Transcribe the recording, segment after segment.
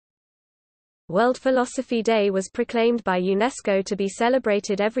World Philosophy Day was proclaimed by UNESCO to be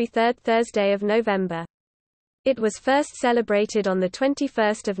celebrated every third Thursday of November. It was first celebrated on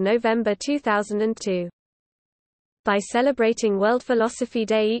 21 November 2002. By celebrating World Philosophy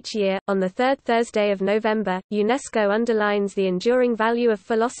Day each year, on the third Thursday of November, UNESCO underlines the enduring value of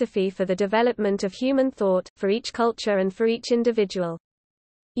philosophy for the development of human thought, for each culture and for each individual.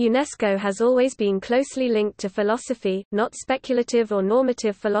 UNESCO has always been closely linked to philosophy, not speculative or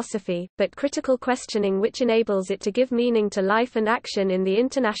normative philosophy, but critical questioning which enables it to give meaning to life and action in the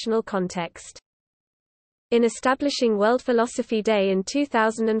international context. In establishing World Philosophy Day in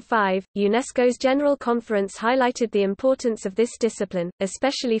 2005, UNESCO's General Conference highlighted the importance of this discipline,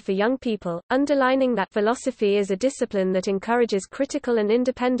 especially for young people, underlining that philosophy is a discipline that encourages critical and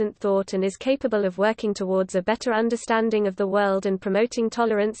independent thought and is capable of working towards a better understanding of the world and promoting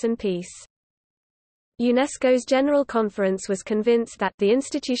tolerance and peace. UNESCO's General Conference was convinced that the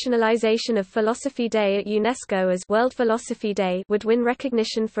institutionalization of Philosophy Day at UNESCO as World Philosophy Day would win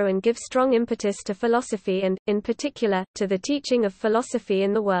recognition for and give strong impetus to philosophy and, in particular, to the teaching of philosophy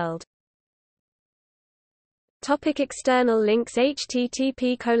in the world. External links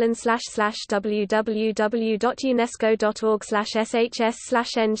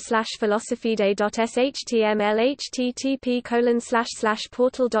http://www.unesco.org/sh/philosophyday.html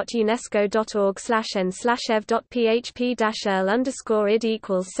http://portal.unesco.org/n/ev.php-earl_id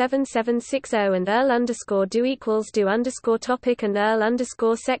equals 7760 and earl_do equals do_topic and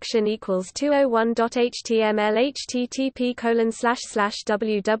earl_section equals 201.html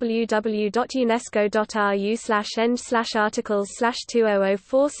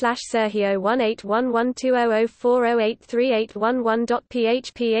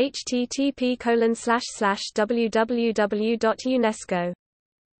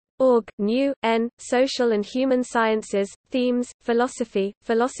http://www.unesco.org, New, N, Social and Human Sciences, Themes, Philosophy,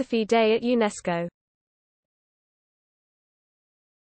 Philosophy Day at UNESCO.